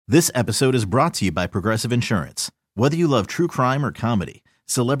This episode is brought to you by Progressive Insurance. Whether you love true crime or comedy,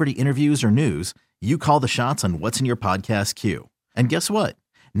 celebrity interviews or news, you call the shots on what's in your podcast queue. And guess what?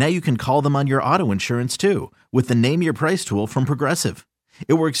 Now you can call them on your auto insurance too with the Name Your Price tool from Progressive.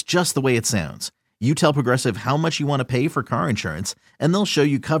 It works just the way it sounds. You tell Progressive how much you want to pay for car insurance, and they'll show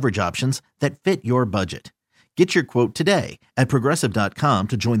you coverage options that fit your budget. Get your quote today at Progressive.com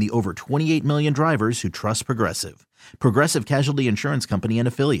to join the over 28 million drivers who trust Progressive. Progressive Casualty Insurance Company and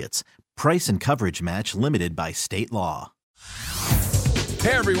Affiliates. Price and coverage match limited by state law.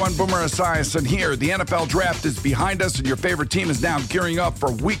 Hey everyone, Boomer Esiason here. The NFL Draft is behind us and your favorite team is now gearing up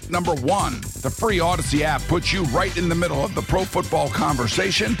for week number 1. The free Odyssey app puts you right in the middle of the pro football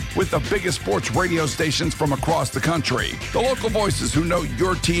conversation with the biggest sports radio stations from across the country. The local voices who know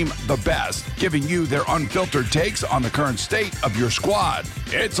your team the best, giving you their unfiltered takes on the current state of your squad.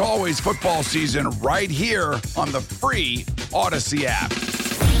 It's always football season right here on the free Odyssey app.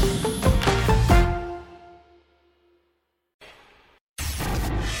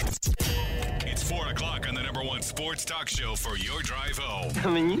 Sports talk show for your drive home. I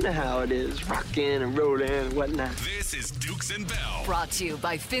mean, you know how it is, rockin' and rollin' and whatnot. This is Dukes and Bell. Brought to you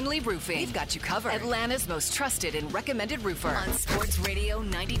by Finley Roofing. We've got you covered. Atlanta's most trusted and recommended roofer. On Sports Radio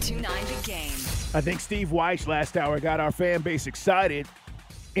 92.9 The Game. I think Steve Wyche last hour got our fan base excited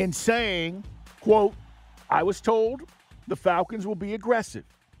in saying, quote, I was told the Falcons will be aggressive.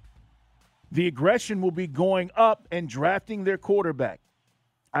 The aggression will be going up and drafting their quarterback.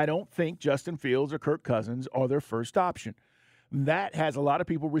 I don't think Justin Fields or Kirk Cousins are their first option. That has a lot of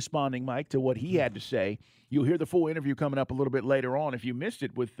people responding, Mike, to what he had to say. You'll hear the full interview coming up a little bit later on if you missed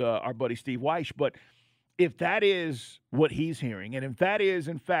it with our buddy Steve Wyche. But if that is what he's hearing, and if that is,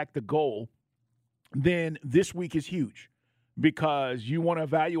 in fact, the goal, then this week is huge because you want to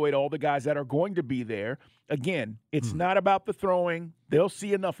evaluate all the guys that are going to be there. Again, it's not about the throwing. They'll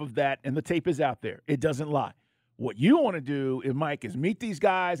see enough of that, and the tape is out there. It doesn't lie. What you want to do, Mike, is meet these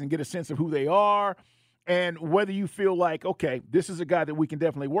guys and get a sense of who they are and whether you feel like, okay, this is a guy that we can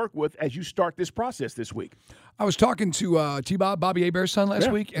definitely work with as you start this process this week. I was talking to T-Bob, Bobby Hebert's son,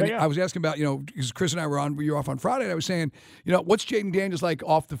 last week, and I was asking about, because Chris and I we were off on Friday, and I was saying, what's Jaden Daniels like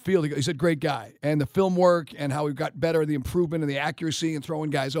off the field? He said, great guy. And the film work and how we got better, the improvement and the accuracy and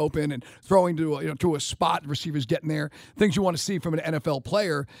throwing guys open and throwing to a spot, the receivers getting there, things you want to see from an NFL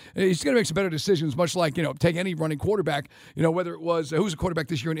player. And he's going to make some better decisions, much like, take any running quarterback, whether it was, who's a quarterback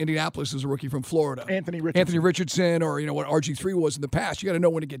this year in Indianapolis as a rookie from Florida? Anthony Richardson, or, what RG3 was in the past. You got to know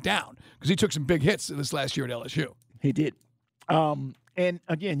when to get down because he took some big hits this last year at LSU. He did. And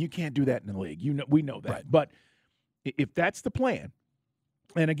again, you can't do that in the league. We know that. Right. But if that's the plan,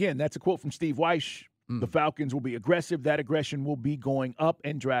 and again, that's a quote from Steve Wyche, the Falcons will be aggressive. That aggression will be going up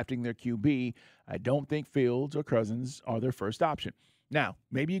and drafting their QB. I don't think Fields or Cousins are their first option. Now,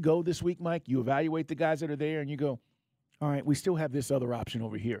 maybe you go this week, Mike, you evaluate the guys that are there, and you go, all right, we still have this other option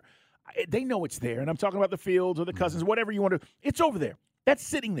over here. They know it's there, and I'm talking about the Fields or the Cousins, whatever you want to – it's over there. That's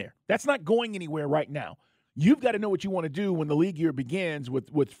sitting there. That's not going anywhere right now. You've got to know what you want to do when the league year begins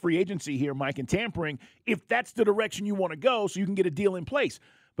with free agency here, Mike, and tampering, if that's the direction you want to go so you can get a deal in place.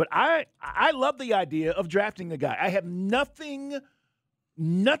 But I love the idea of drafting the guy. I have nothing's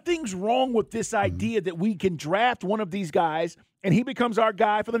wrong with this idea that we can draft one of these guys and he becomes our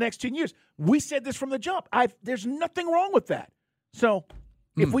guy for the next 10 years. We said this from the jump. There's nothing wrong with that. So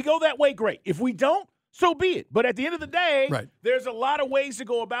if we go that way, great. If we don't, so be it. But at the end of the day, There's a lot of ways to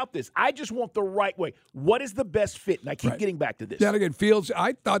go about this. I just want the right way. What is the best fit? And I keep getting back to this. Yeah, again, Fields,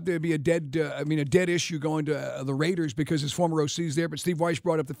 I thought there'd be a dead issue going to the Raiders because his former OC's there. But Steve Wyche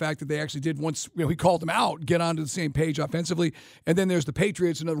brought up the fact that they actually did once, he called them out, get onto the same page offensively. And then there's the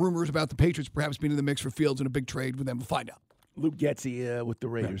Patriots and the rumors about the Patriots perhaps being in the mix for Fields in a big trade with them. We'll find out. Luke Getsy with the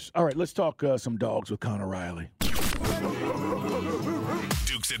Raiders. All right, let's talk some Dogs with Connor Riley.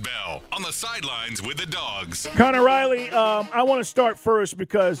 Dukes and Bell on the sidelines with the Dogs. Connor Riley, I want to start first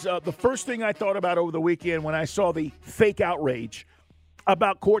because the first thing I thought about over the weekend when I saw the fake outrage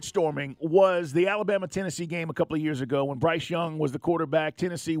about court storming was the Alabama-Tennessee game a couple of years ago when Bryce Young was the quarterback.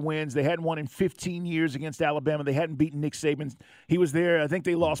 Tennessee wins. They hadn't won in 15 years against Alabama. They hadn't beaten Nick Saban. He was there. I think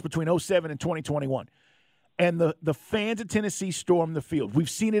they lost between 2007 and 2021. And the fans of Tennessee stormed the field. We've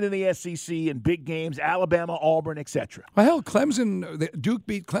seen it in the SEC in big games, Alabama, Auburn, etc. Well, hell, Duke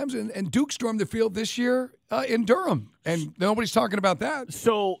beat Clemson, and Duke stormed the field this year in Durham, and nobody's talking about that.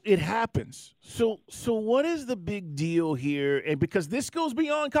 So it happens. So what is the big deal here? And because this goes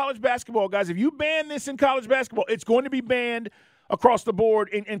beyond college basketball, guys. If you ban this in college basketball, it's going to be banned across the board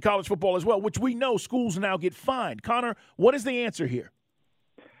in college football as well, which we know schools now get fined. Connor, what is the answer here?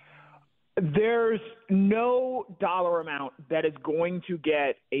 There's no dollar amount that is going to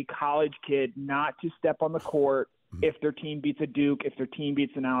get a college kid not to step on the court if their team beats a Duke, if their team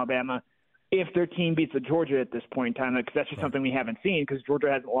beats an Alabama, if their team beats a Georgia at this point in time, because that's just something we haven't seen, because Georgia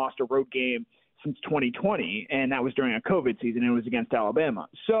hasn't lost a road game since 2020, and that was during a COVID season, and it was against Alabama.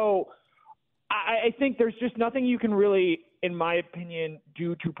 So I think there's just nothing you can really, in my opinion,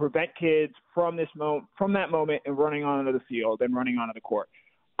 do to prevent kids from that moment and running onto the field and running onto the court.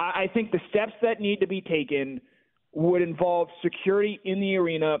 I think the steps that need to be taken would involve security in the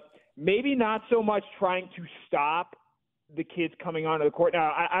arena, maybe not so much trying to stop the kids coming onto the court. Now,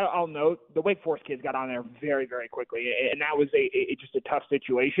 I'll note the Wake Forest kids got on there very, very quickly, and that was just a tough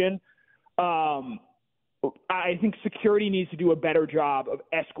situation. I think security needs to do a better job of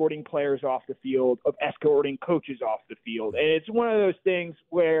escorting players off the field, of escorting coaches off the field. And it's one of those things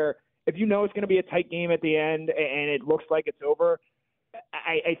where if you know it's going to be a tight game at the end and it looks like it's over,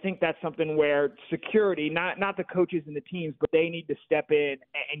 I think that's something where security, not the coaches and the teams, but they need to step in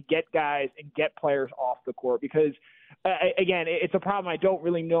and get guys and get players off the court because, again, it's a problem. I don't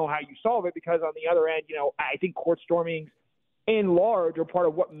really know how you solve it because on the other end, I think court stormings in large are part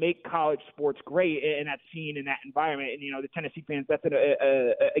of what make college sports great, and that's seen in that environment. And, the Tennessee fans, that's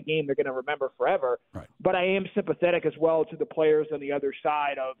a game they're going to remember forever. Right. But I am sympathetic as well to the players on the other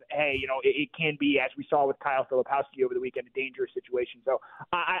side of, hey, it can be, as we saw with Kyle Filipowski over the weekend, a dangerous situation. So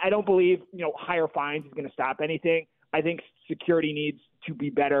I don't believe, higher fines is going to stop anything. I think security needs to be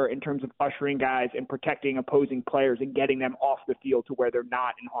better in terms of ushering guys and protecting opposing players and getting them off the field to where they're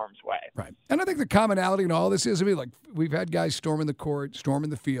not in harm's way. Right. And I think the commonality in all this is, we've had guys storming the court,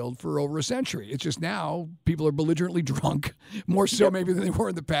 storming the field for over a century. It's just now people are belligerently drunk, more so maybe than they were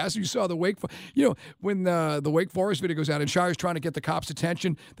in the past. You saw the when the Wake Forest video goes out and Shire's trying to get the cops'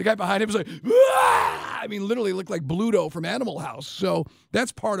 attention, the guy behind him was like, "Ah!" Literally looked like Bluto from Animal House. So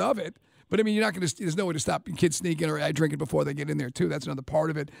that's part of it. But, you're not going to – there's no way to stop kids sneaking or drinking before they get in there, too. That's another part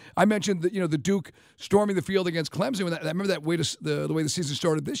of it. I mentioned that, the Duke storming the field against Clemson. I remember that way the way the season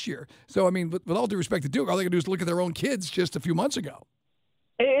started this year. So, with all due respect to Duke, all they can do is look at their own kids just a few months ago.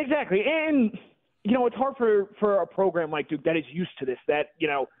 Exactly. And, it's hard for a program like Duke that is used to this, that,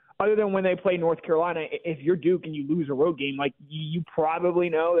 other than when they play North Carolina, if you're Duke and you lose a road game, you probably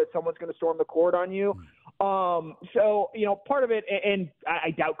know that someone's going to storm the court on you. So, part of it, and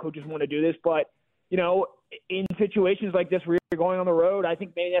I doubt coaches want to do this, but, in situations like this where you're going on the road, I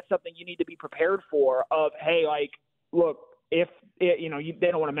think maybe that's something you need to be prepared for of, hey, look, if, they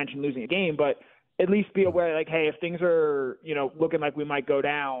don't want to mention losing a game, but at least be aware, hey, if things are, looking like we might go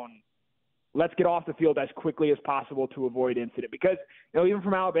down, let's get off the field as quickly as possible to avoid incident. Because, even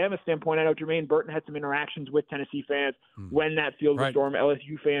from Alabama's standpoint, I know Jermaine Burton had some interactions with Tennessee fans when that field was stormed,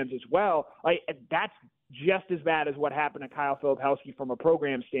 LSU fans as well. That's just as bad as what happened to Kyle Filipowski from a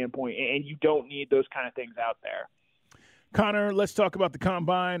program standpoint, and you don't need those kind of things out there. Connor, let's talk about the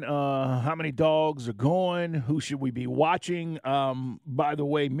Combine. How many Dogs are going? Who should we be watching? By the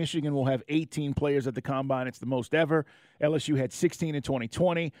way, Michigan will have 18 players at the Combine. It's the most ever. LSU had 16 in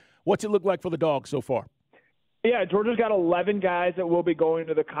 2020. What's it look like for the Dogs so far? Yeah, Georgia's got 11 guys that will be going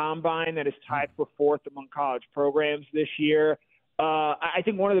to the Combine. That is tied for fourth among college programs this year. I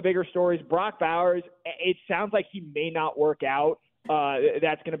think one of the bigger stories, Brock Bowers, it sounds like he may not work out.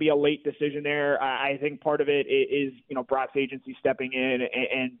 That's going to be a late decision there. I think part of it is, Brock's agency stepping in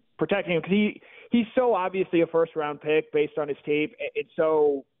and protecting him because he's so obviously a first-round pick based on his tape. It's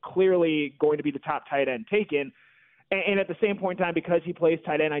so clearly going to be the top tight end taken. And at the same point in time, because he plays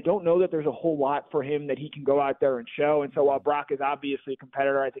tight end, I don't know that there's a whole lot for him that he can go out there and show. And so while Brock is obviously a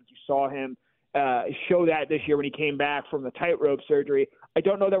competitor, I think you saw him show that this year when he came back from the tightrope surgery. I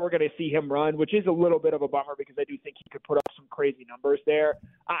don't know that we're going to see him run, which is a little bit of a bummer because I do think he could put up some crazy numbers there.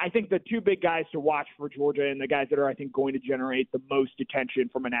 I think the two big guys to watch for Georgia and the guys that are, I think, going to generate the most attention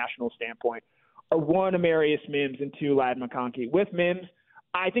from a national standpoint are one, Amarius Mims, and two, Ladd McConkey. With Mims,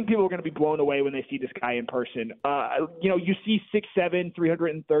 I think people are going to be blown away when they see this guy in person. You see 6'7",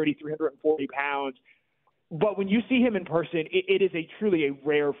 330, 340 pounds. But when you see him in person, it is truly a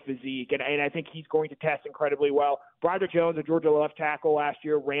rare physique, and I think he's going to test incredibly well. Broderick Jones, a Georgia left tackle last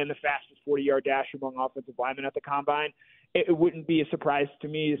year, ran the fastest 40-yard dash among offensive linemen at the Combine. It wouldn't be a surprise to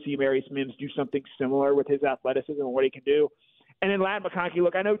me to see Amarius Mims do something similar with his athleticism and what he can do. And then Ladd McConkey,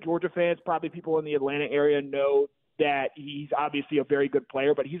 look, I know Georgia fans, probably people in the Atlanta area know that he's obviously a very good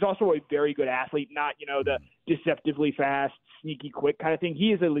player, but he's also a very good athlete, not, the deceptively fast, sneaky quick kind of thing.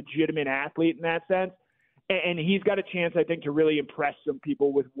 He is a legitimate athlete in that sense. And he's got a chance, I think, to really impress some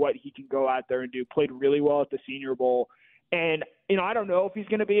people with what he can go out there and do. Played really well at the Senior Bowl. And, I don't know if he's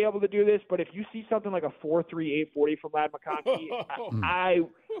going to be able to do this, but if you see something like a 4.38 40 from Ladd McConkey,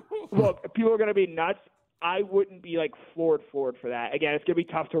 look, people are going to be nuts. I wouldn't be floored for that. Again, it's going to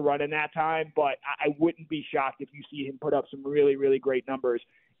be tough to run in that time, but I wouldn't be shocked if you see him put up some really, really great numbers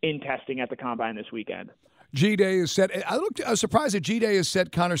in testing at the Combine this weekend. G-Day is set. I was surprised that G-Day is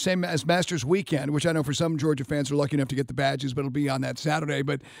set, Connor, same as Masters Weekend, which I know for some Georgia fans are lucky enough to get the badges, but it'll be on that Saturday.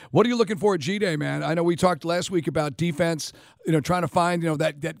 But what are you looking for at G-Day, man? I know we talked last week about defense, trying to find,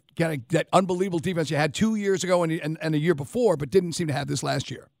 that kind of that unbelievable defense you had 2 years ago and a year before, but didn't seem to have this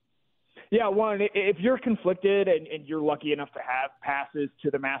last year. Yeah, one, if you're conflicted and you're lucky enough to have passes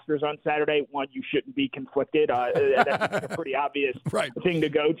to the Masters on Saturday, one, you shouldn't be conflicted. That's a pretty obvious thing to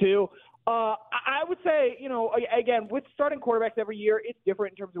go to. I would say, again, with starting quarterbacks every year, it's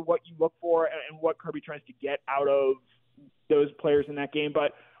different in terms of what you look for and what Kirby tries to get out of those players in that game.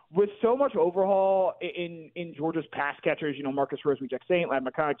 But with so much overhaul in Georgia's pass catchers, Marcus Rosemy, Jack Saint, Ladd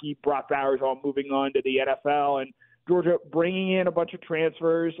McConkey, Brock Bowers all moving on to the NFL, and Georgia bringing in a bunch of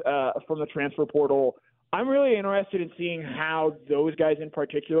transfers from the transfer portal, I'm really interested in seeing how those guys in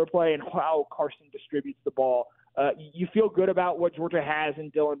particular play and how Carson distributes the ball. You feel good about what Georgia has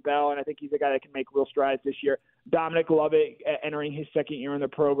in Dylan Bell, and I think he's a guy that can make real strides this year. Dominic Lovett entering his second year in the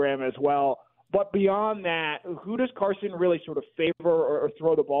program as well. But beyond that, who does Carson really sort of favor or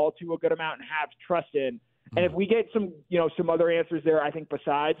throw the ball to a good amount and have trust in? And if we get some other answers there, I think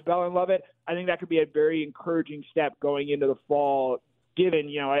besides Bell and Lovett, I think that could be a very encouraging step going into the fall,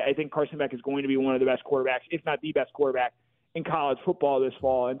 given, I think Carson Beck is going to be one of the best quarterbacks, if not the best quarterback in college football this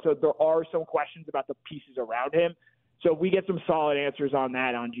fall. And so there are some questions about the pieces around him. So if we get some solid answers on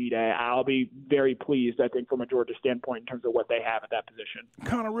that on G-Day, I'll be very pleased, I think, from a Georgia standpoint in terms of what they have at that position.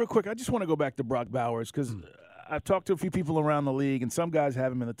 Connor, real quick, I just want to go back to Brock Bowers because I've talked to a few people around the league, and some guys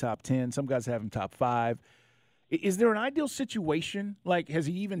have him in the top 10, some guys have him top 5. Is there an ideal situation? Has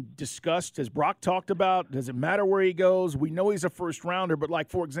he even discussed, has Brock talked about, does it matter where he goes? We know he's a first-rounder, but,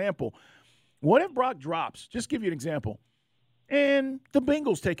 for example, what if Brock drops? Just give you an example. And the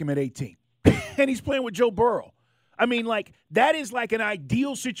Bengals take him at 18, and he's playing with Joe Burrow. I mean, that is an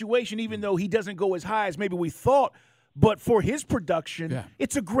ideal situation, even though he doesn't go as high as maybe we thought. But for his production,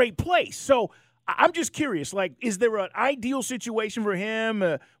 It's a great place. So I'm just curious, is there an ideal situation for him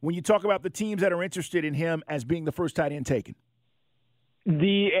when you talk about the teams that are interested in him as being the first tight end taken?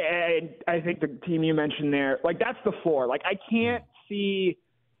 I think the team you mentioned there, that's the floor. I can't see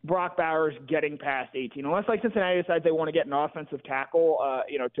Brock Bowers getting past 18, unless Cincinnati decides they want to get an offensive tackle,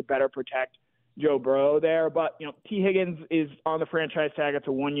 to better protect Joe Burrow there. But, T. Higgins is on the franchise tag. It's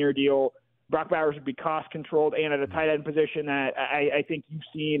a 1-year deal. Brock Bowers would be cost controlled and at a tight end position that I think you've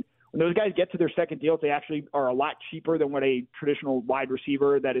seen. When those guys get to their second deals, they actually are a lot cheaper than what a traditional wide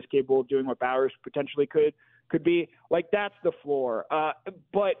receiver that is capable of doing what Bowers potentially could be. That's the floor.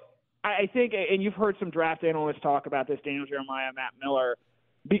 But I think, and you've heard some draft analysts talk about this, Daniel Jeremiah, Matt Miller,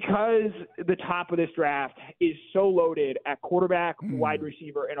 because the top of this draft is so loaded at quarterback, wide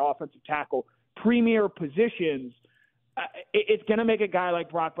receiver, and offensive tackle, premier positions, it's going to make a guy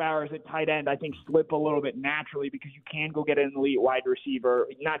like Brock Bowers at tight end, I think, slip a little bit naturally because you can go get an elite wide receiver,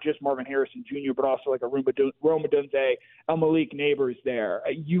 not just Marvin Harrison Jr., but also a Rome Odunze, El Malik Neighbors there.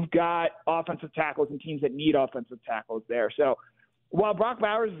 You've got offensive tackles and teams that need offensive tackles there. So while Brock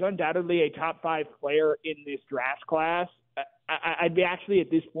Bowers is undoubtedly a top 5 player in this draft class, I'd be actually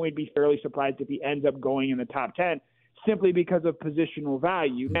at this point be fairly surprised if he ends up going in the top 10 simply because of positional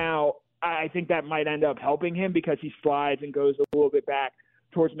value. Now, I think that might end up helping him because he slides and goes a little bit back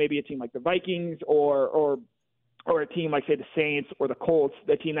towards maybe a team like the Vikings or a team like, say, the Saints or the Colts,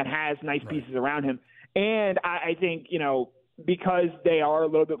 the team that has nice pieces around him. And I think, because they are a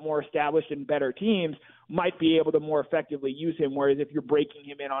little bit more established and better teams, might be able to more effectively use him, whereas if you're breaking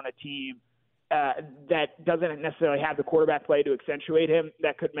him in on a team that doesn't necessarily have the quarterback play to accentuate him,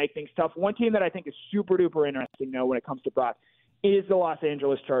 that could make things tough. One team that I think is super duper interesting, though, when it comes to Brock is the Los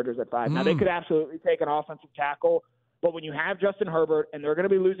Angeles Chargers at 5. Now, they could absolutely take an offensive tackle, but when you have Justin Herbert and they're going to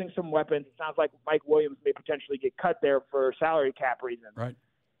be losing some weapons, it sounds like Mike Williams may potentially get cut there for salary cap reasons. Right.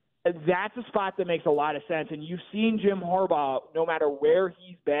 That's a spot that makes a lot of sense. And you've seen Jim Harbaugh, no matter where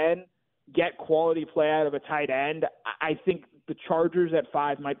he's been, get quality play out of a tight end. I think the Chargers at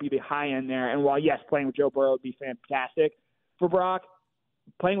 5 might be the high end there. And while, yes, playing with Joe Burrow would be fantastic for Brock,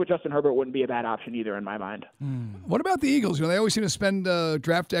 playing with Justin Herbert wouldn't be a bad option either in my mind. What about the Eagles? They always seem to spend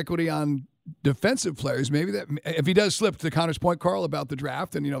draft equity on defensive players. Maybe that if he does slip, to Connor's point, Carl, about the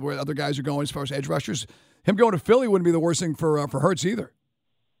draft and where other guys are going as far as edge rushers, him going to Philly wouldn't be the worst thing for Hurts either.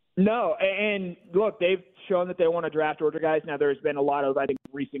 No, and look, they've shown that they want to draft Georgia guys. Now, there's been a lot of, I think,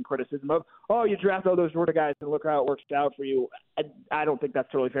 recent criticism of, oh, you draft all those Georgia guys and look how it works out for you. I don't think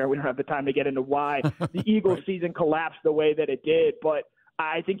that's totally fair. We don't have the time to get into why the Eagles season collapsed the way that it did. But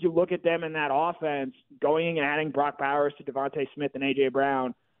I think you look at them in that offense, going and adding Brock Bowers to Devontae Smith and A.J.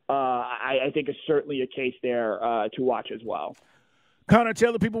 Brown, I think is certainly a case there to watch as well. Connor,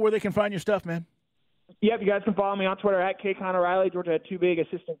 tell the people where they can find your stuff, man. Yep, you guys can follow me on Twitter at @KConnorRiley. Georgia had 2 big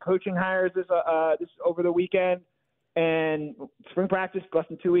assistant coaching hires this over the weekend. And spring practice, less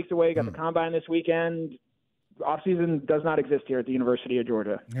than 2 weeks away. Got the combine this weekend. Offseason does not exist here at the University of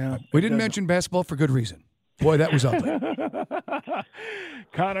Georgia. Yeah, we didn't mention basketball for good reason. Boy, that was ugly.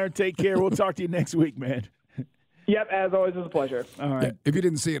 Connor, take care. We'll talk to you next week, man. Yep, as always, it was a pleasure. All right. Yeah, if you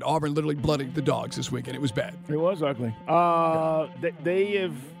didn't see it, Auburn literally bloodied the Dogs this weekend. It was bad. It was ugly.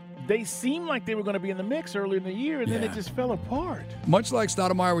 They seemed like they were going to be in the mix earlier in the year, and then it just fell apart. Much like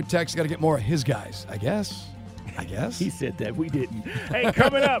Stoudemire with Tex, got to get more of his guys, I guess. He said that. We didn't. Hey,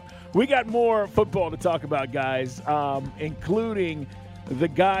 coming up, we got more football to talk about, guys, including the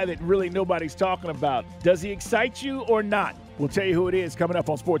guy that really nobody's talking about. Does he excite you or not? We'll tell you who it is coming up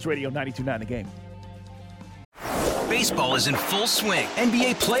on Sports Radio 92.9 The Game. Baseball is in full swing.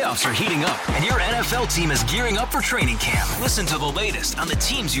 NBA playoffs are heating up, and your NFL team is gearing up for training camp. Listen to the latest on the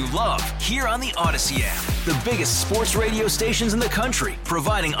teams you love here on the Odyssey app. The biggest sports radio stations in the country,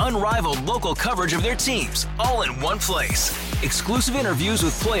 providing unrivaled local coverage of their teams, all in one place. Exclusive interviews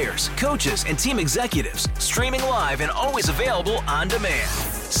with players, coaches, and team executives, streaming live and always available on demand.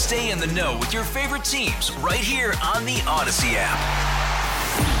 Stay in the know with your favorite teams right here on the Odyssey app.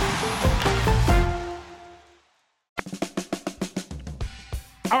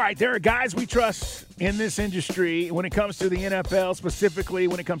 All right, there are guys we trust in this industry when it comes to the NFL, specifically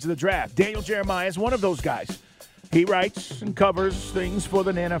when it comes to the draft. Daniel Jeremiah is one of those guys. He writes and covers things for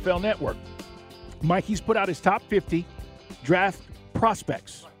the NFL Network. Mike, he's put out his top 50 draft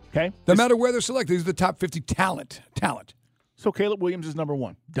prospects, okay? No matter where they're selected, these are the top 50 talent. So Caleb Williams is number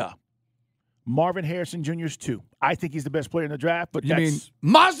 1. Duh. Marvin Harrison Jr. is 2. I think he's the best player in the draft, but you mean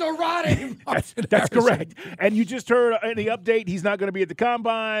Maserati? That's correct. And you just heard in the update he's not going to be at the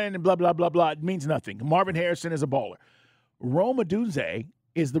combine and blah, blah, blah, blah. It means nothing. Marvin Harrison is a baller. Rome Odunze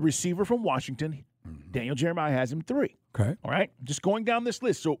is the receiver from Washington. Daniel Jeremiah has him 3. Okay. All right? Just going down this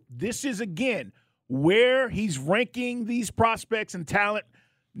list. So this is, again, where he's ranking these prospects and talent,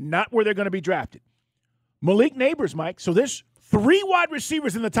 not where they're going to be drafted. Malik Neighbors, Mike. So there's 3 wide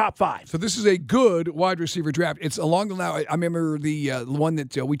receivers in the top 5. So this is a good wide receiver draft. It's along the line. I remember the one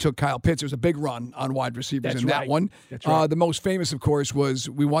that we took Kyle Pitts. There was a big run on wide receivers that one. That's right. The most famous, of course, was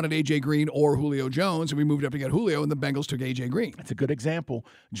we wanted A.J. Green or Julio Jones, and we moved up to get Julio, and the Bengals took A.J. Green. That's a good example.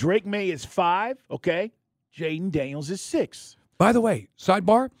 Drake May is 5, okay? Jaden Daniels is 6. By the way,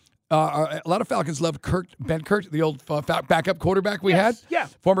 sidebar, a lot of Falcons love Ben Kurt, the old backup quarterback we had. Yeah.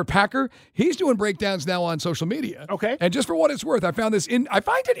 Former Packer. He's doing breakdowns now on social media. Okay. And just for what it's worth, I find it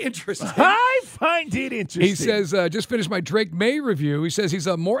interesting. I find it interesting. He says, just finished my Drake May review. He says he's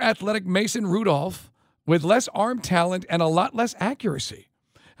a more athletic Mason Rudolph with less arm talent and a lot less accuracy.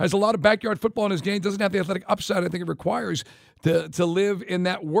 Has a lot of backyard football in his game. Doesn't have the athletic upside I think it requires to live in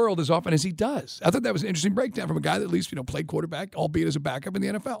that world as often as he does. I thought that was an interesting breakdown from a guy that at least played quarterback, albeit as a backup in the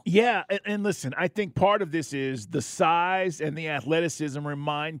NFL. Yeah, and listen, I think part of this is the size and the athleticism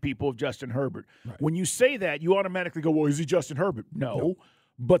remind people of Justin Herbert. Right. When you say that, you automatically go, well, is he Justin Herbert? No.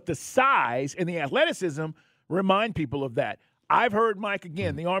 But the size and the athleticism remind people of that. I've heard, Mike,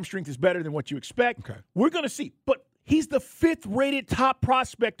 again, the arm strength is better than what you expect. Okay. We're going to see. But he's the 5th-rated top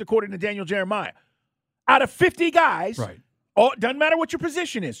prospect, according to Daniel Jeremiah. Out of 50 guys, right. Doesn't matter what your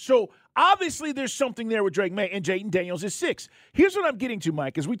position is. So, obviously, there's something there with Drake May, and Jaden Daniels is 6. Here's what I'm getting to,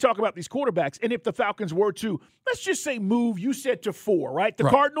 Mike, as we talk about these quarterbacks, and if the Falcons were to, let's just say move, you said to 4, right? The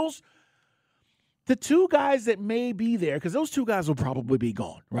Cardinals, the 2 guys that may be there, because those 2 guys will probably be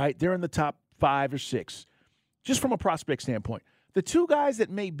gone, right? They're in the top 5 or 6, just from a prospect standpoint. The 2 guys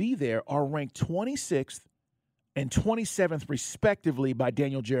that may be there are ranked 26th and 27th, respectively, by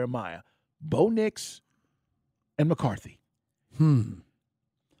Daniel Jeremiah. Bo Nix and McCarthy.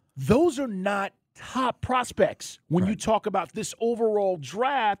 Those are not top prospects when you talk about this overall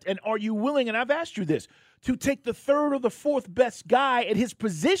draft. And are you willing, and I've asked you this, to take the 3rd or the 4th best guy at his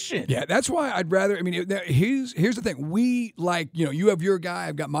position? Yeah, that's why I'd rather, here's the thing. We you have your guy,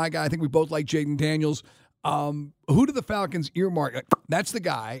 I've got my guy. I think we both like Jaden Daniels. Who do the Falcons earmark? That's the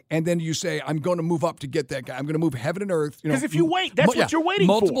guy. And then you say, I'm going to move up to get that guy. I'm going to move heaven and earth. Because if you wait, that's what you're waiting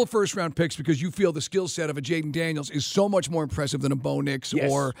multiple for. first-round picks because you feel the skill set of a Jaden Daniels is so much more impressive than a Bo Nix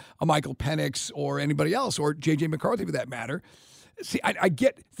or a Michael Penix or anybody else or J.J. McCarthy for that matter. See, I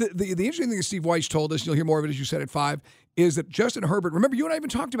get the interesting thing that Steve Weiss told us, you'll hear more of it as you said at 5, is that Justin Herbert, remember you and I even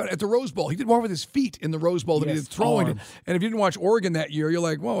talked about it at the Rose Bowl. He did more with his feet in the Rose Bowl than he did throwing. And if you didn't watch Oregon that year, you're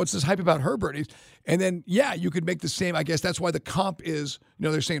like, whoa, what's this hype about Herbert? And then, yeah, you could make the same. I guess that's why the comp is,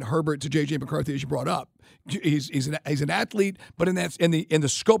 they're saying Herbert to J.J. McCarthy, as you brought up. He's an athlete, but in the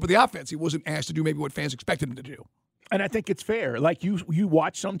scope of the offense, he wasn't asked to do maybe what fans expected him to do. And I think it's fair. Like you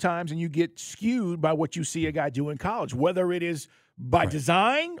watch sometimes and you get skewed by what you see a guy do in college, whether it is by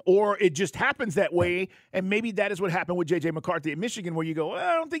design or it just happens that way. And maybe that is what happened with J.J. McCarthy at Michigan, where you go,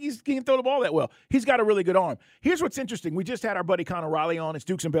 I don't think he can throw the ball that well. He's got a really good arm. Here's what's interesting. We just had our buddy Connor Riley on. It's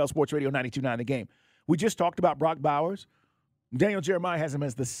Dukes and Bell Sports Radio 92.9 The Game. We just talked about Brock Bowers. Daniel Jeremiah has him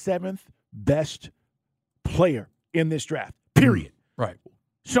as the 7th best player in this draft, period. Right.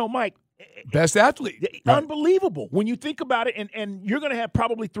 So, Mike, best athlete. Unbelievable. When you think about it, and you're going to have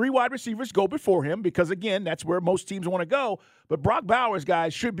probably 3 wide receivers go before him because, again, that's where most teams want to go. But Brock Bowers,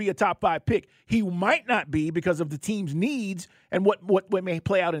 guys, should be a top 5 pick. He might not be because of the team's needs and what may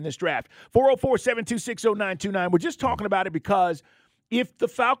play out in this draft. 404-726-0929. We're just talking about it because if the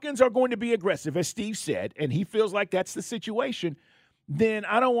Falcons are going to be aggressive, as Steve said, and he feels like that's the situation, then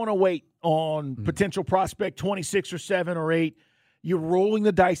I don't want to wait on potential prospect 26 or 7 or 8. You're rolling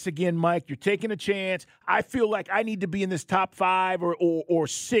the dice again, Mike. You're taking a chance. I feel like I need to be in this top 5 or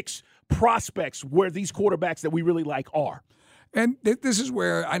 6 prospects where these quarterbacks that we really like are. And this is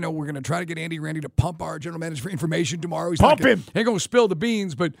where I know we're going to try to get Andy Randy to pump our general manager for information tomorrow. He's pump him. He ain't going to spill the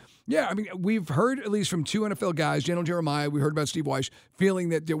beans. But, yeah, I mean, we've heard at least from 2 NFL guys, Daniel Jeremiah, we heard about Steve Weiss, feeling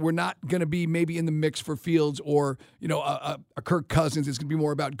that we're not going to be maybe in the mix for Fields or, a Kirk Cousins. It's going to be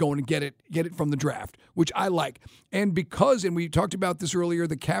more about going to get it from the draft, which I like. And we talked about this earlier,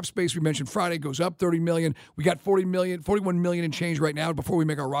 the cap space we mentioned Friday goes up $30 million. We got $41 million in change right now before we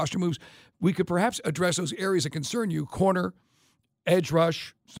make our roster moves. We could perhaps address those areas that concern you, corner, edge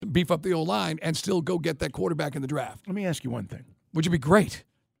rush, beef up the O-line, and still go get that quarterback in the draft. Let me ask you one thing. Would you be great?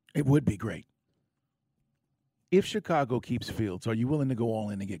 It would be great. If Chicago keeps Fields, are you willing to go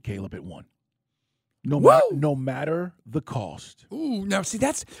all in and get Caleb at 1? No matter the cost. Ooh, now see,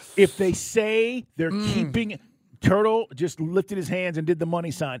 that's... If they say they're keeping... Turtle just lifted his hands and did the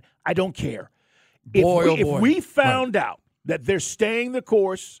money sign. I don't care. If we found out that they're staying the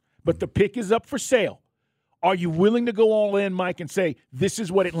course, but the pick is up for sale, are you willing to go all in, Mike, and say, this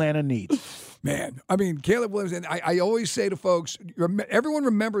is what Atlanta needs? Man, I mean, Caleb Williams, and I always say to folks, everyone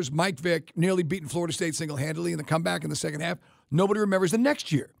remembers Mike Vick nearly beating Florida State single-handedly in the comeback in the second half. Nobody remembers the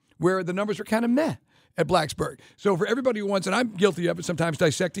next year, where the numbers were kind of meh at Blacksburg. So for everybody who wants, and I'm guilty of it sometimes,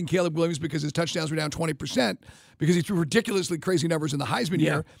 dissecting Caleb Williams because his touchdowns were down 20% because he threw ridiculously crazy numbers in the Heisman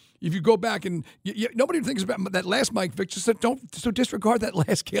year. If you go back and nobody thinks about that last Mike Vick, just disregard that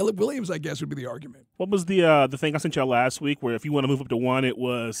last Caleb Williams, I guess would be the argument. What was the thing I sent y'all last week where if you want to move up to 1, it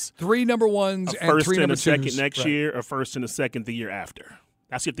was 3 number 1s and 3 number 2s. First and a second next year or first and a second the year after.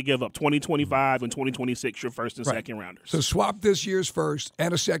 That's you have to give up 2025 and 2026 your first and second rounders. So swap this year's first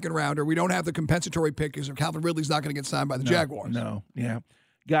and a second rounder. We don't have the compensatory pick because Calvin Ridley's not going to get signed by the Jaguars. No, yeah.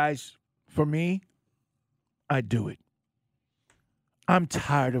 Guys, for me, I do it. I'm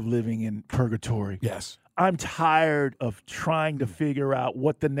tired of living in purgatory. Yes. I'm tired of trying to figure out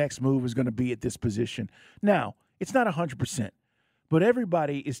what the next move is going to be at this position. Now, it's not 100%, but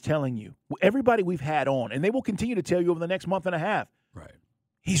everybody is telling you, everybody we've had on, and they will continue to tell you over the next month and a half, right?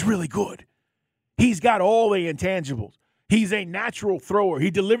 He's really good. He's got all the intangibles. He's a natural thrower. He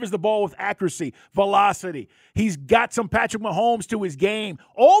delivers the ball with accuracy, velocity. He's got some Patrick Mahomes to his game.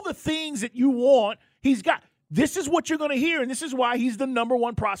 All the things that you want, he's got. This is what you're going to hear, and this is why he's the number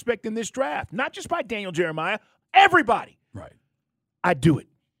 1 prospect in this draft. Not just by Daniel Jeremiah, everybody. Right. I do it.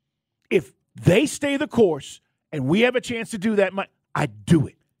 If they stay the course and we have a chance to do that, I do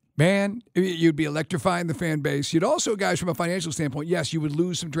it. Man, you'd be electrifying the fan base. You'd also, guys, from a financial standpoint, yes, you would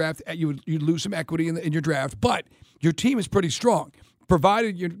lose some draft. You'd lose some equity in your draft, but your team is pretty strong.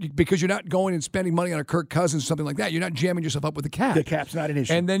 Provided because you're not going and spending money on a Kirk Cousins or something like that, you're not jamming yourself up with the cap. The cap's not an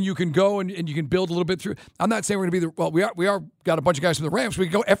issue. And then you can go and you can build a little bit through. I'm not saying we're going to be we are got a bunch of guys from the Rams. We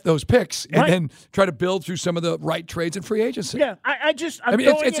can go F those picks and then try to build through some of the right trades and free agency. Yeah, I mean,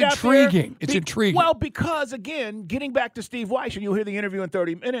 it's intriguing. It's intriguing. Well, because, again, getting back to Steve Weiss, and you'll hear the interview in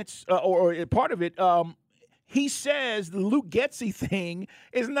 30 minutes, or part of it, he says the Luke Getsy thing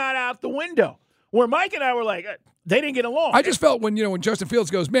is not out the window. Where Mike and I were like, they didn't get along. I just felt when Justin Fields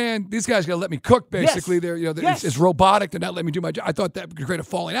goes, man, these guys got to let me cook. Basically, yes. It's robotic. They're not letting me do my job. I thought that could create a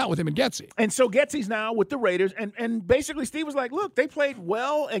falling out with him and Getsy. And so Getsy's now with the Raiders, and basically Steve was like, look, they played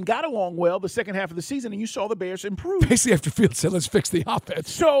well and got along well the second half of the season, and you saw the Bears improve. Basically, after Fields said, let's fix the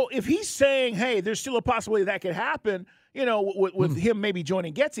offense. So if he's saying, hey, there's still a possibility that could happen, with him maybe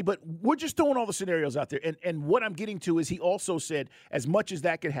joining Getsy, but we're just throwing all the scenarios out there. And what I'm getting to is he also said, as much as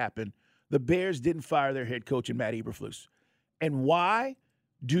that could happen, the Bears didn't fire their head coach and Matt Eberflus. And why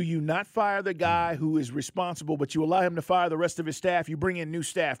do you not fire the guy who is responsible, but you allow him to fire the rest of his staff? You bring in new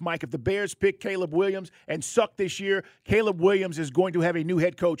staff. Mike, if the Bears pick Caleb Williams and suck this year, Caleb Williams is going to have a new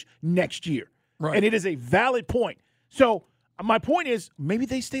head coach next year. Right. And it is a valid point. So my point is maybe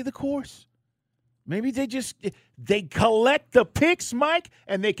they stay the course. Maybe they collect the picks, Mike,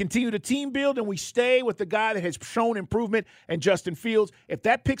 and they continue to team build, and we stay with the guy that has shown improvement and Justin Fields. If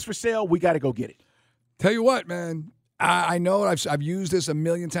that pick's for sale, we got to go get it. Tell you what, man. I know I've used this a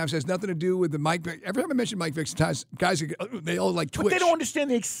million times. It has nothing to do with the Mike Vick. Every time I mention Mike Vick, sometimes guys, they all like twitch. But they don't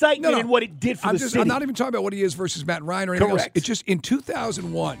understand the excitement and what it did for the city. I'm not even talking about what he is versus Matt Ryan or anything else. It's just in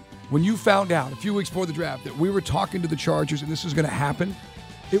 2001, when you found out a few weeks before the draft that we were talking to the Chargers and this was going to happen,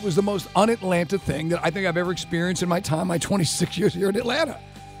 it was the most un-Atlanta thing that I think I've ever experienced in my 26 years here in Atlanta.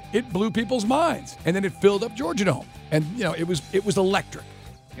 It blew people's minds. And then it filled up Georgia Dome. And, it was electric.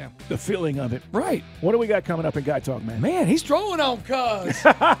 Yeah, the feeling of it. Right. What do we got coming up in Guy Talk, man? Man, he's throwing on cuz.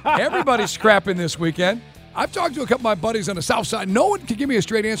 Everybody's scrapping this weekend. I've talked to a couple of my buddies on the South Side. No one can give me a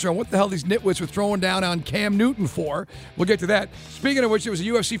straight answer on what the hell these nitwits were throwing down on Cam Newton for. We'll get to that. Speaking of which, there was a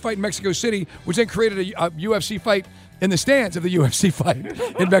UFC fight in Mexico City, which then created a UFC fight in the stands of the UFC fight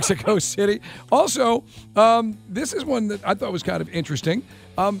in Mexico City. Also, this is one that I thought was kind of interesting.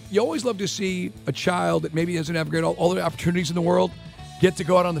 You always love to see a child that maybe doesn't have all the opportunities in the world get to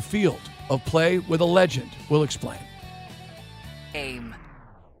go out on the field of play with a legend. We'll explain. Aim.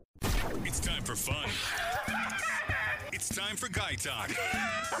 It's time for fun. It's time for Guy Talk.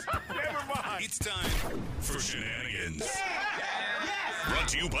 Never mind. It's time for shenanigans. Brought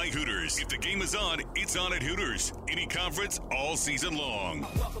to you by Hooters. If the game is on, it's on at Hooters. Any conference, all season long.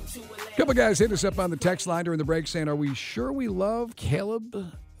 A couple guys hit us up on the text line during the break saying, are we sure we love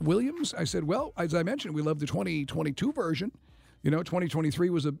Caleb Williams? I said, well, as I mentioned, we love the 2022 version. 2023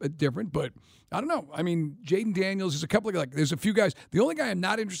 was a bit different, but I don't know. I mean, Jaden Daniels, there's a couple of, there's a few guys. The only guy I'm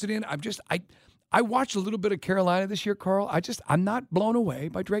not interested in, I watched a little bit of Carolina this year, Carl. I'm not blown away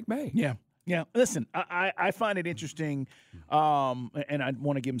by Drake May. Yeah. Yeah, listen, I find it interesting, and I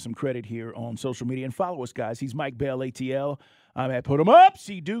want to give him some credit here on social media. And follow us, guys. He's Mike Bell, ATL. I'm at Put 'em Up,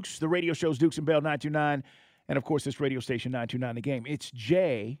 see Dukes. The radio show's Dukes and Bell 929. And, of course, this radio station, 929 The Game. It's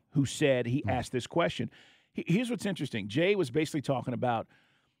Jay who said he asked this question. Here's what's interesting. Jay was basically talking about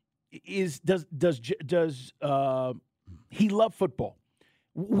does he love football?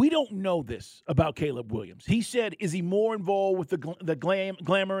 We don't know this about Caleb Williams. He said, is he more involved with the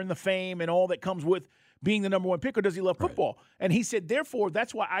glamour and the fame and all that comes with being the number one pick, or does he love football? Right. And he said, therefore,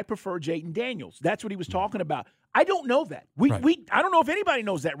 that's why I prefer Jaden Daniels. That's what he was talking about. I don't know that. I don't know if anybody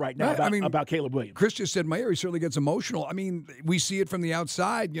knows that right now about Caleb Williams. Chris just said, Mayer, he certainly gets emotional. I mean, we see it from the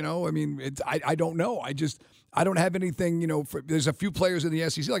outside, I don't know. I don't have anything, there's a few players in the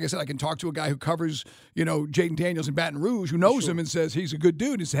SEC. Like I said, I can talk to a guy who covers, Jaden Daniels in Baton Rouge, who knows him and says he's a good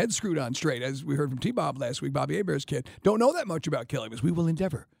dude. His head's screwed on straight, as we heard from T-Bob last week, Bobby Hebert's kid. Don't know that much about Caleb, as we will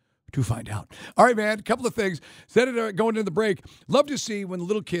endeavor to find out. All right, man, a couple of things. Going into the break, love to see when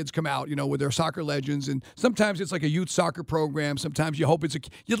little kids come out, with their soccer legends, and sometimes it's like a youth soccer program. Sometimes you hope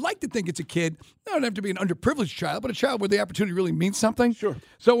you'd like to think it's a kid. They don't have to be an underprivileged child, but a child where the opportunity really means something. Sure.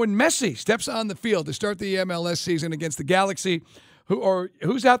 So when Messi steps on the field to start the MLS season against the Galaxy,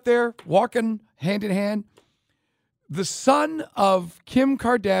 who's out there walking hand in hand? The son of Kim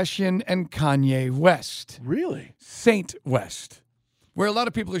Kardashian and Kanye West. Really? Saint West. Where a lot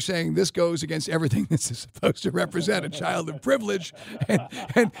of people are saying this goes against everything this is supposed to represent, a child of privilege.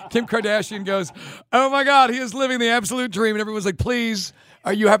 And Kim Kardashian goes, oh, my God, he is living the absolute dream. And everyone's like, please,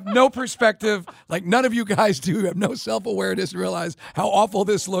 you have no perspective. Like, none of you guys do. You have no self-awareness and realize how awful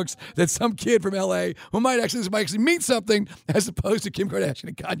this looks that some kid from L.A. who might actually mean something, as opposed to Kim Kardashian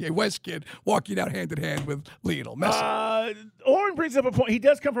and Kanye West kid walking out hand in hand with Lionel Messi. Oren brings up a point. He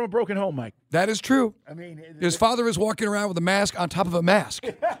does come from a broken home, Mike. That is true. I mean, his father is walking around with a mask on top of a mask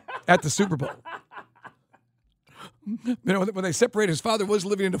at the Super Bowl. When they separated, his father was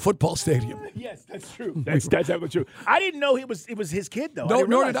living in a football stadium. Yes, that's true. That's absolutely true. I didn't know it was his kid, though. No,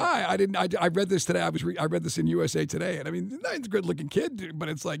 nor did I. I read this today. I read this in USA Today, and I mean, he's a good-looking kid, but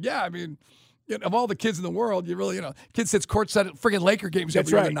it's like, yeah, I mean, of all the kids in the world, you really, kid sits courtside at friggin' Laker games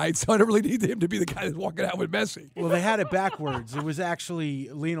every other night, so I don't really need him to be the guy that's walking out with Messi. Well, they had it backwards. It was actually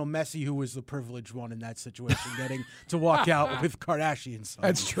Lionel Messi who was the privileged one in that situation, getting to walk out with Kardashian. So.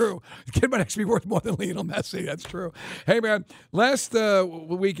 That's true. The kid might actually be worth more than Lionel Messi. That's true. Hey, man, last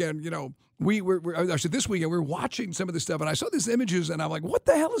weekend, I said this weekend, we were watching some of this stuff, and I saw these images, and I'm like, what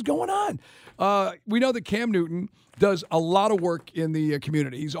the hell is going on? We know that Cam Newton does a lot of work in the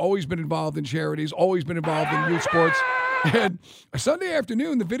community. He's always been involved in charities, always been involved in youth sports. And Sunday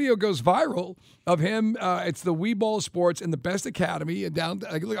afternoon, the video goes viral of him. It's the Wee Ball Sports in the Best Academy down,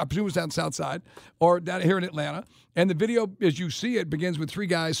 I presume it's down South Side or down here in Atlanta. And the video, as you see it, begins with three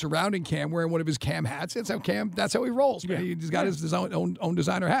guys surrounding Cam wearing one of his Cam hats. That's how he rolls. Yeah. He's got his own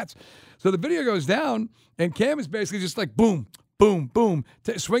designer hats. So the video goes down, and Cam is basically just like boom, boom, boom,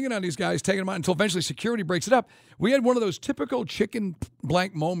 swinging on these guys, taking them out until eventually security breaks it up. We had one of those typical chicken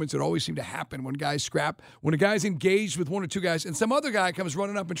blank moments that always seem to happen when guys scrap, when a guy's engaged with one or two guys, and some other guy comes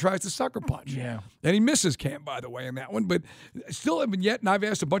running up and tries to sucker punch. Yeah. And he misses Cam, by the way, in that one. But still haven't yet, and I've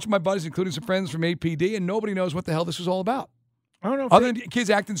asked a bunch of my buddies, including some friends from APD, and nobody knows what the hell this was all about. I don't know. Other than kids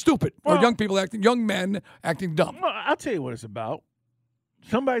acting stupid or young men acting dumb. Well, I'll tell you what it's about.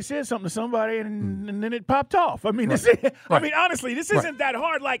 Somebody said something to somebody, and then it popped off. I mean, I mean, honestly, this isn't that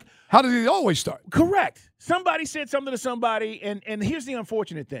hard. Like, how does it always start? Correct. Somebody said something to somebody, and here's the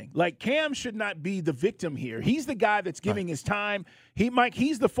unfortunate thing. Like, Cam should not be the victim here. He's the guy that's giving his time.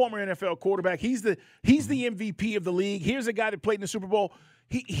 He's the former NFL quarterback. He's the MVP of the league. Here's a guy that played in the Super Bowl.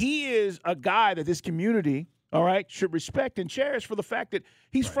 He is a guy that this community, all right, should respect and cherish for the fact that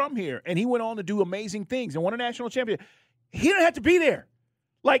he's from here, and he went on to do amazing things and won a national championship. He didn't have to be there.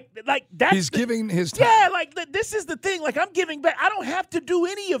 Like that's he's giving his time. Yeah, like this is the thing. Like, I'm giving back. I don't have to do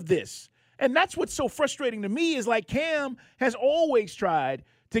any of this. And that's what's so frustrating to me is, like, Cam has always tried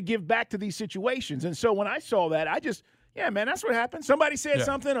to give back to these situations. And so when I saw that, I just, yeah, man, that's what happened. Somebody said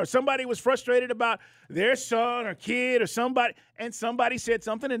something, or somebody was frustrated about their son or kid or somebody, and somebody said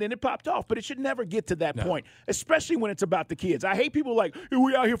something, and then it popped off. But it should never get to that point, especially when it's about the kids. I hate people like, hey,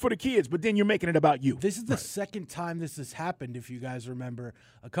 we out here for the kids, but then you're making it about you. This is the second time this has happened, if you guys remember.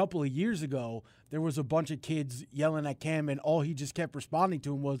 A couple of years ago, there was a bunch of kids yelling at Cam, and all he just kept responding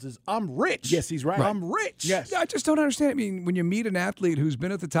to him was, I'm rich. Yes, he's right. I'm rich. Yes. Yeah, I just don't understand. I mean, when you meet an athlete who's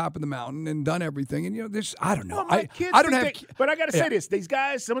been at the top of the mountain and done everything, and, you know, there's, I don't know. Well, I don't have. But I got to say this. These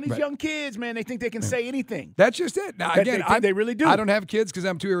guys, some of these young kids, man, they think they can say anything. That's just it. Now, again, they really do. I don't have kids because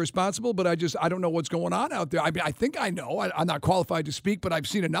I'm too irresponsible, but I don't know what's going on out there. I mean, I think I know. I'm not qualified to speak, but I've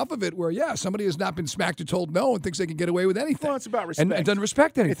seen enough of it where, somebody has not been smacked or told no and thinks they can get away with anything. Well, it's about respect. And doesn't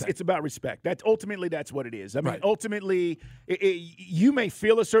respect anything. It's about respect. Ultimately, that's what it is. I mean, ultimately, you may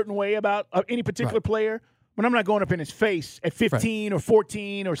feel a certain way about any particular player, but I'm not going up in his face at 15 or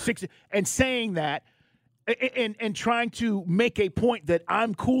 14 or 16 and saying that and trying to make a point that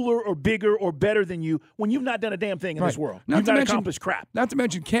I'm cooler or bigger or better than you when you've not done a damn thing in this world. You've not accomplished crap. Not to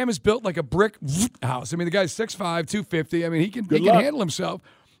mention, Cam is built like a brick house. I mean, the guy's 6'5", 250. I mean, he can handle himself.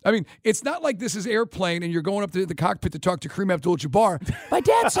 I mean, it's not like this is airplane and you're going up to the cockpit to talk to Kareem Abdul-Jabbar. My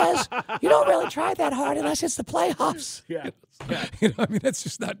dad says you don't really try that hard unless it's the playoffs. Yeah. You know, I mean, it's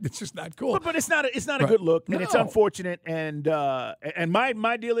just not cool. But it's not a good look, and it's unfortunate. And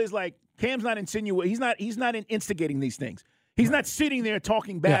my deal is, like, Cam's not insinuating. He's not instigating these things. He's not sitting there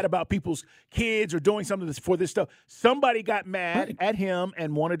talking bad about people's kids or doing something for this stuff. Somebody got mad at him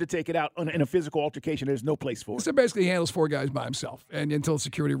and wanted to take it out in a physical altercation. There's no place for it. So basically, he handles 4 guys by himself, and until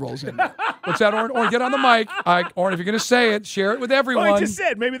security rolls in. What's that, Orrin? Orrin, get on the mic. Orrin, if you're going to say it, share it with everyone. Well, he just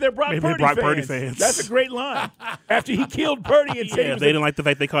said maybe they're Brock Purdy fans. That's a great line. After he killed Purdy and said they didn't like the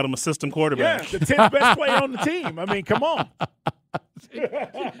fact they called him a system quarterback. Yeah, the 10th best player on the team. I mean, come on.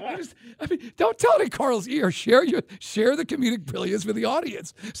 I mean, don't tell it in Carl's ear. Share the comedic brilliance with the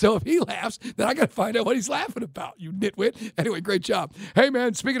audience. So if he laughs, then I got to find out what he's laughing about, you nitwit. Anyway, great job. Hey,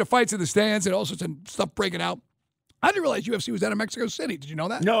 man, speaking of fights in the stands and all sorts of stuff breaking out, I didn't realize UFC was down in Mexico City. Did you know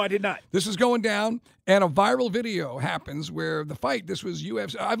that? No, I did not. This is going down, and a viral video happens where the fight, this was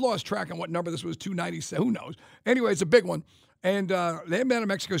UFC. I've lost track on what number this was, 297. Who knows? Anyway, it's a big one. And they haven't been in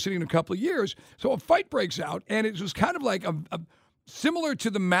Mexico City in a couple of years. So a fight breaks out, and it was kind of like a similar to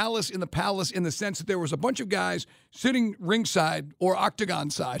the Malice in the Palace in the sense that there was a bunch of guys sitting ringside or octagon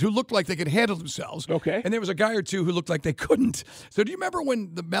side who looked like they could handle themselves. Okay. And there was a guy or two who looked like they couldn't. So do you remember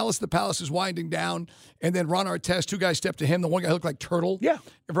when the Malice in the Palace is winding down and then Ron Artest, 2 guys stepped to him, the one guy looked like Turtle? Yeah.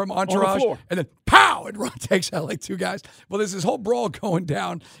 From Entourage. On the floor. And then pow! And Ron takes out like 2 guys. Well, there's this whole brawl going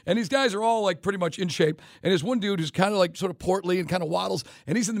down, and these guys are all like pretty much in shape. And there's one dude who's kind of like sort of portly and kind of waddles,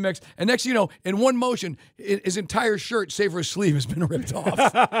 and he's in the mix. And next thing you know, in one motion, his entire shirt, save for his sleeve, is been ripped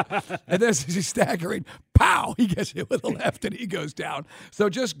off. And then as he's staggering, pow, he gets hit with a left and he goes down. So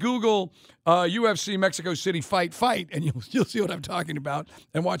just Google UFC Mexico City fight, and you'll see what I'm talking about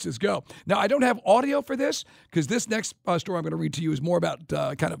and watch this go. Now, I don't have audio for this because this next story I'm going to read to you is more about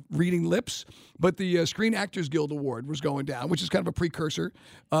kind of reading lips. But the Screen Actors Guild Award was going down, which is kind of a precursor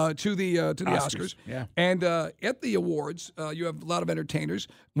to the Oscars. Yeah. And at the awards, you have a lot of entertainers,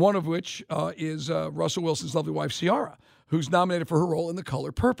 one of which is Russell Wilson's lovely wife, Ciara, who's nominated for her role in The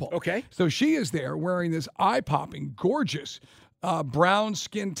Color Purple. Okay. So she is there wearing this eye-popping, gorgeous, brown,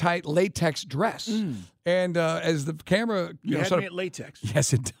 skin-tight latex dress. And as the camera... You had sort me at latex.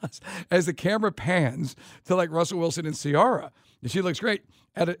 Yes, it does. As the camera pans to like Russell Wilson and Ciara, she looks great.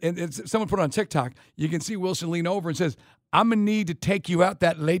 And someone put it on TikTok, you can see Wilson lean over and says, I'm going to need to take you out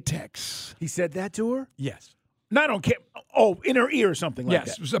that latex. He said that to her? Yes. Not on camera. Oh, in her ear or something like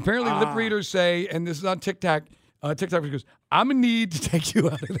that. Yes. Apparently lip readers say, and this is on TikTok, TikTok goes, I'm going to need to take you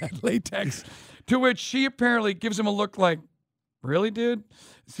out of that latex. To which she apparently gives him a look like, really, dude?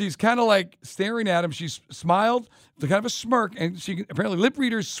 She's kind of like staring at him. She's smiled, kind of a smirk, and she apparently lip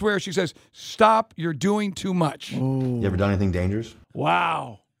readers swear. She says, stop, you're doing too much. Ooh. You ever done anything dangerous?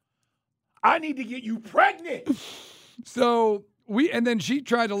 Wow. I need to get you pregnant. So and then she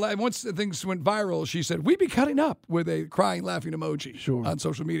tried to laugh. Once things went viral, she said, we'd be cutting up with a crying, laughing emoji on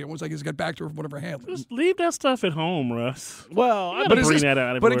social media. Once I guess it got back to her from one of her handlers. Just leave that stuff at home, Russ. Well, but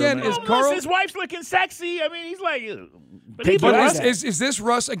again, is Carl... his wife's looking sexy. I mean, he's like... Is this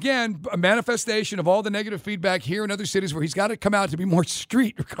Russ, again, a manifestation of all the negative feedback here in other cities where he's got to come out to be more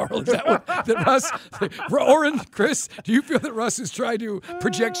street, Carl? Is that what that Russ... Oren, Chris, do you feel that Russ is trying to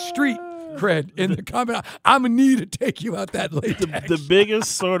project street cred in the comment? I'm going to need to take you out that latex. The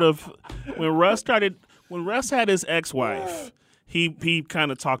biggest sort of... When Russ had his ex-wife, he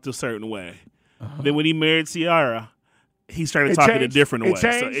kind of talked a certain way. Then when he married Ciara... He started talking a different way. So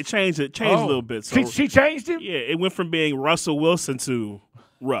it changed a little bit. So she changed him? Yeah, it went from being Russell Wilson to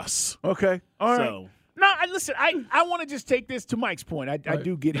Russ. Okay. All right. So. No, listen, I want to just take this to Mike's point. I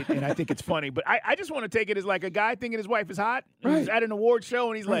do get it, and I think it's funny. But I just want to take it as like a guy thinking his wife is hot. Right. He's at an award show,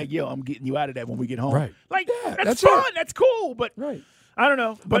 and he's like, yo, I'm getting you out of that when we get home. Right. Like, that's fun. That's cool. But I don't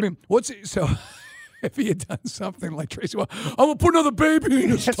know. But I mean, if he had done something like Tracy, I'm going to put another baby in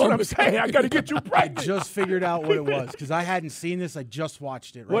his stomach. That's what I'm saying. I got to get you pregnant. I just figured out what it was because I hadn't seen this. I just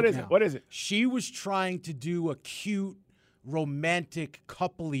watched it What is now. it? What is it? She was trying to do a cute, romantic,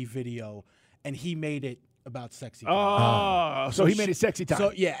 coupley video, and he made it about sexy time. So he made it sexy time.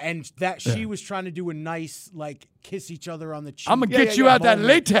 So, yeah, and that she was trying to do a nice, like, kiss each other on the cheek. I'm going to get you out that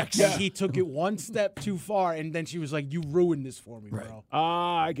latex. Yeah. He took it one step too far, and then she was like, you ruined this for me, bro.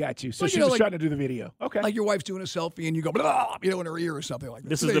 I got you. So she was trying to do the video. Okay. Like your wife's doing a selfie, and you go, blah, in her ear or something like that.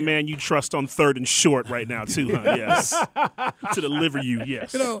 This is the man you trust on 3rd and short right now, too, huh? Yes. To deliver you,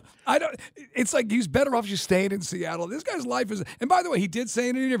 yes. It's like he's better off just staying in Seattle. This guy's life is, and by the way, he did say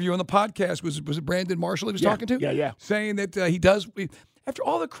in an interview on the podcast, was it Brandon Marshall he was talking to? Yeah. Saying that he does, after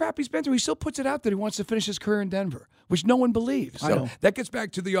all the crap he's been through, he still puts it out that he wants to finish his career in Denver, which no one believes. So that gets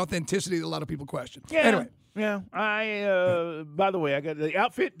back to the authenticity that a lot of people question. Yeah. Anyway. Yeah. By the way, I got the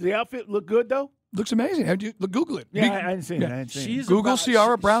outfit. The outfit look good, though? Looks amazing. Google it. Yeah, I hadn't seen it. Google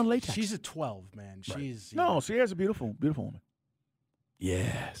Ciara Brown latex. She's a 12, man. She's Ciara's a beautiful woman.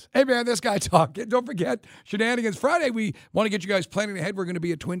 Yes. Hey, man, this guy talking. Don't forget, Shenanigans Friday. We want to get you guys planning ahead. We're going to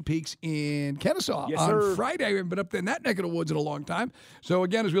be at Twin Peaks in Kennesaw on Friday. We haven't been up in that neck of the woods in a long time. So,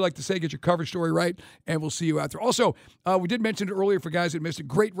 again, as we like to say, get your cover story right, and we'll see you out there. Also, we did mention it earlier for guys that missed a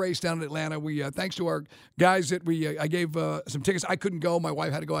great race down in Atlanta. We thanks to our guys that I gave some tickets. I couldn't go. My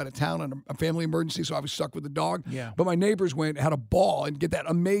wife had to go out of town on a family emergency, so I was stuck with the dog. Yeah. But my neighbors went, had a ball, and get that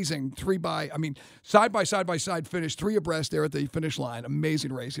amazing side by side finish, 3 abreast there at the finish line.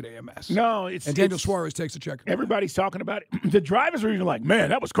 Amazing race at AMS. No, and Daniel Suarez takes the checker. Everybody's talking about it. The drivers are even like, man,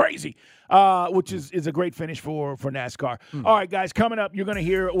 that was crazy, which is a great finish for NASCAR. All right, guys, coming up, you're going to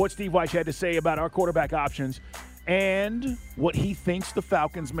hear what Steve Weiss had to say about our quarterback options and what he thinks the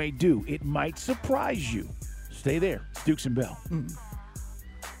Falcons may do. It might surprise you. Stay there. It's Dukes and Bell.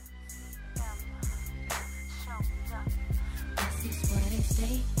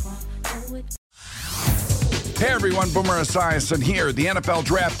 Hey everyone, Boomer Esiason here. The NFL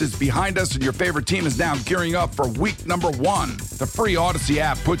Draft is behind us and your favorite team is now gearing up for week number 1. The free Odyssey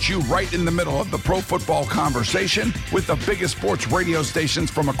app puts you right in the middle of the pro football conversation with the biggest sports radio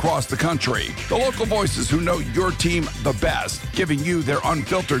stations from across the country. The local voices who know your team the best, giving you their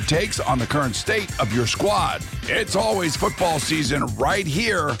unfiltered takes on the current state of your squad. It's always football season right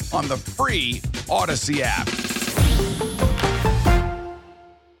here on the free Odyssey app.